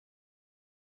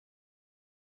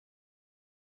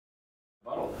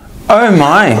Oh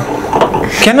my!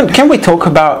 Can we talk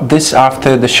about this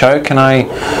after the show? Can I?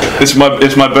 It's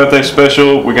my birthday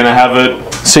special. We're gonna have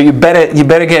it. So you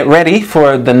better get ready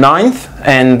for the 9th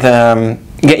and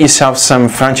get yourself some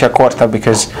Franciacorta,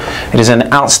 because it is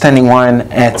an outstanding wine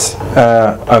at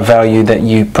a value that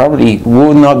you probably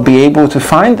will not be able to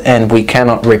find, and we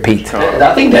cannot repeat.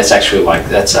 I think that's actually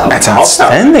that's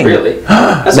outstanding. Really,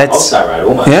 that's an all-star ride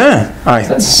almost. Yeah,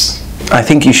 I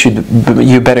think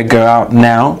you better go out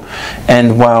now,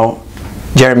 and while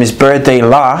Jeremy's birthday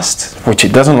lasts, which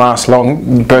it doesn't last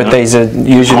long. Birthdays are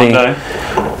usually.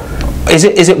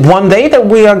 Is it one day that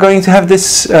we are going to have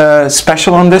this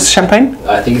special on this champagne?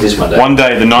 I think it is one day. One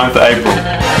day, the 9th of April.